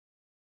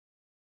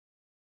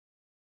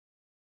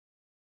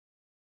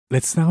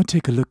Let's now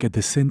take a look at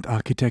the synth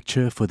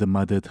architecture for the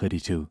Mother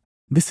 32.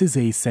 This is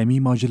a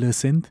semi-modular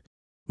synth,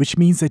 which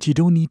means that you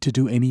don't need to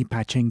do any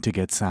patching to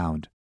get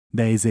sound.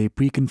 There is a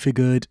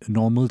pre-configured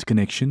normal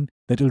connection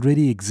that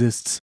already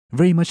exists,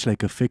 very much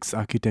like a fixed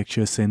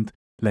architecture synth,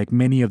 like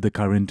many of the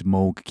current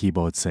Moog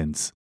keyboard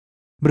synths.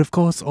 But of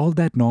course, all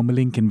that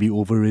normaling can be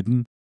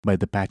overridden by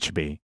the patch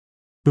bay.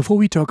 Before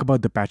we talk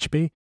about the patch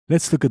bay,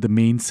 let's look at the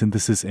main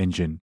synthesis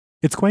engine.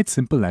 It's quite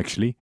simple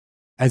actually.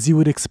 As you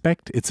would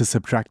expect, it's a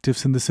subtractive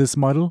synthesis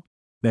model.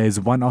 There is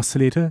one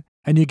oscillator,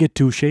 and you get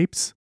two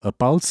shapes, a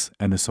pulse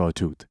and a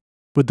sawtooth.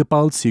 With the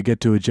pulse, you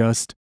get to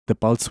adjust the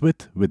pulse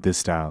width with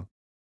this dial.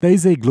 There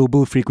is a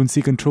global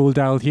frequency control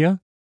dial here.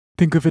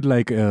 Think of it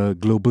like a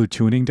global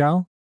tuning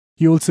dial.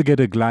 You also get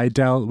a glide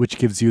dial, which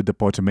gives you the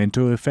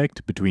portamento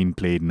effect between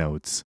played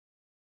notes.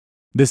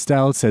 This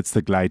dial sets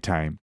the glide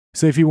time,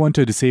 so if you want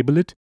to disable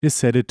it, just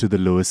set it to the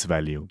lowest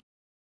value.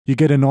 You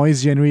get a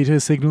noise generator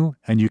signal,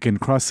 and you can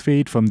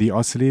crossfade from the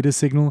oscillator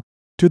signal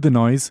to the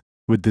noise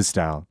with this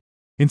dial.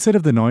 Instead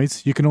of the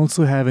noise, you can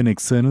also have an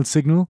external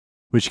signal,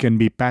 which can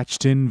be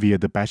patched in via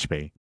the patch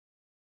bay.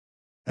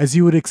 As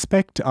you would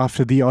expect,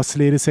 after the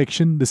oscillator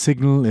section, the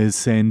signal is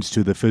sent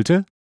to the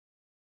filter.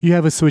 You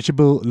have a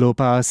switchable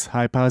low-pass,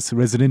 high-pass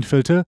resonant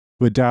filter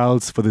with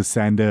dials for the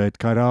standard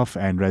cutoff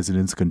and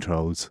resonance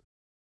controls.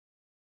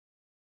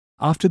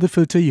 After the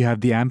filter, you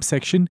have the amp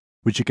section,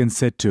 which you can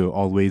set to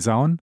always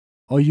on,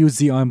 or use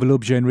the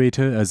envelope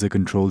generator as a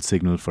control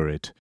signal for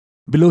it.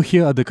 Below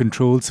here are the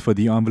controls for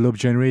the envelope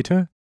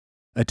generator: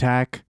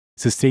 attack,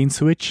 sustain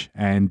switch,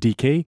 and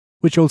decay,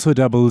 which also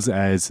doubles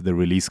as the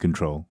release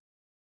control.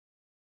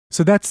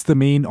 So that's the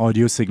main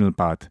audio signal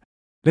path.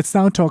 Let's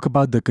now talk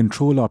about the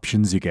control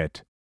options you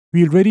get.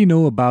 We already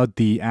know about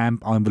the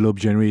amp envelope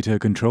generator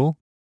control.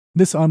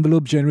 This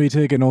envelope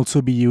generator can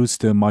also be used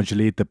to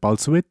modulate the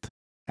pulse width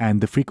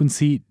and the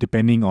frequency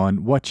depending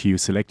on what you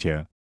select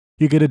here.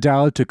 You get a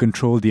dial to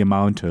control the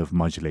amount of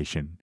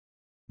modulation.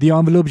 The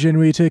envelope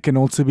generator can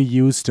also be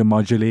used to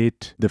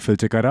modulate the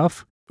filter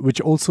cutoff,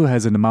 which also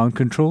has an amount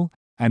control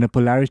and a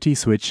polarity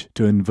switch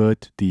to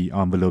invert the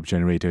envelope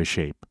generator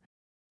shape.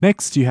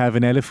 Next, you have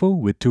an LFO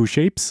with two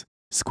shapes,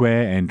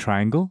 square and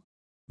triangle.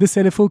 This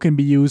LFO can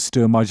be used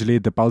to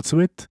modulate the pulse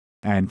width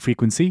and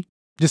frequency,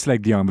 just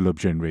like the envelope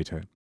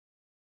generator.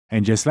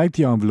 And just like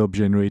the envelope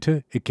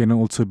generator, it can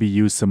also be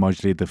used to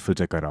modulate the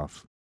filter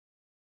cutoff.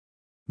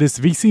 This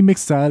VC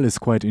mix dial is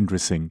quite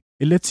interesting.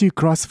 It lets you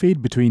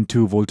crossfade between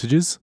two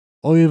voltages,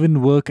 or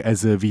even work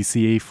as a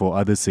VCA for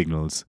other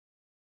signals.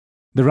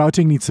 The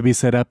routing needs to be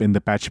set up in the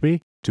patch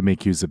bay to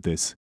make use of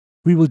this.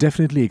 We will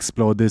definitely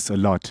explore this a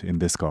lot in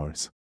this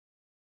course.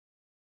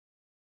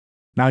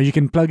 Now you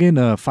can plug in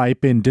a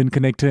 5-pin DIN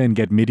connector and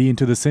get MIDI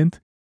into the synth,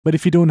 but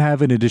if you don't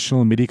have an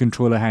additional MIDI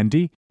controller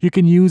handy, you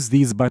can use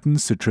these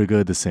buttons to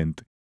trigger the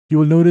synth. You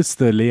will notice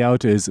the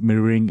layout is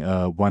mirroring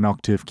a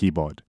 1-octave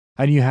keyboard,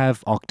 and you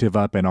have octave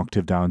up and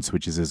octave down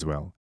switches as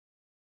well.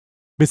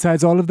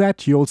 Besides all of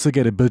that, you also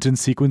get a built-in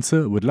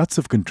sequencer with lots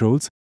of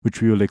controls,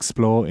 which we will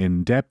explore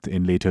in depth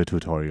in later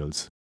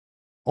tutorials.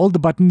 All the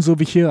buttons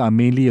over here are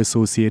mainly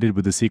associated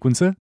with the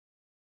sequencer.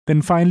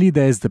 Then finally,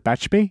 there's the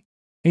patch bay.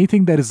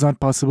 Anything that is not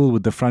possible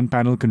with the front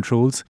panel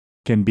controls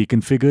can be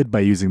configured by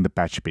using the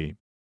patch bay.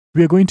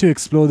 We are going to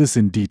explore this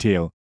in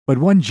detail, but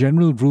one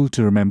general rule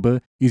to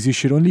remember is you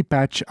should only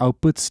patch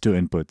outputs to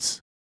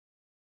inputs.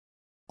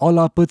 All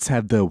outputs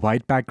have the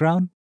white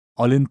background,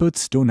 all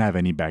inputs don't have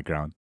any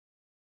background.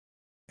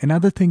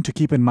 Another thing to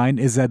keep in mind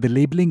is that the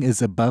labeling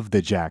is above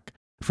the jack.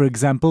 For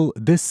example,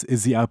 this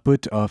is the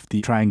output of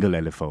the triangle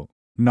LFO,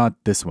 not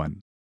this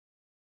one.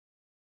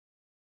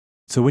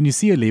 So when you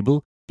see a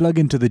label, plug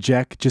into the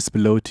jack just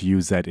below to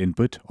use that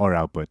input or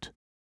output.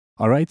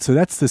 Alright, so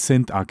that's the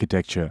synth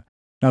architecture.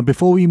 Now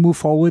before we move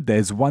forward,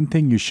 there's one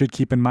thing you should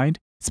keep in mind,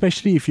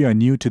 especially if you are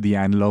new to the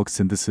analog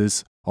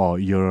synthesis or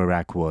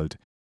Eurorack world.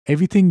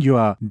 Everything you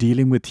are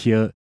dealing with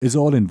here is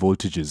all in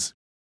voltages.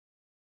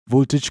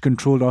 Voltage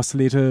controlled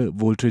oscillator,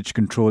 voltage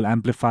control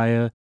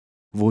amplifier,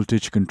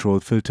 voltage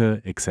control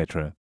filter,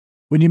 etc.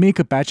 When you make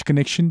a patch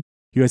connection,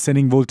 you are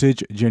sending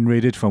voltage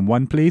generated from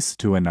one place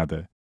to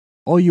another,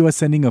 or you are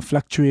sending a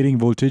fluctuating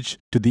voltage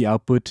to the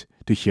output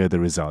to hear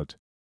the result.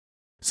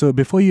 So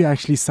before you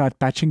actually start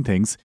patching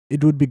things,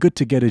 it would be good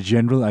to get a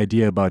general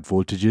idea about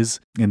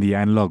voltages in the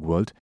analog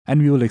world,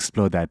 and we will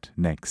explore that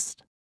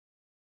next.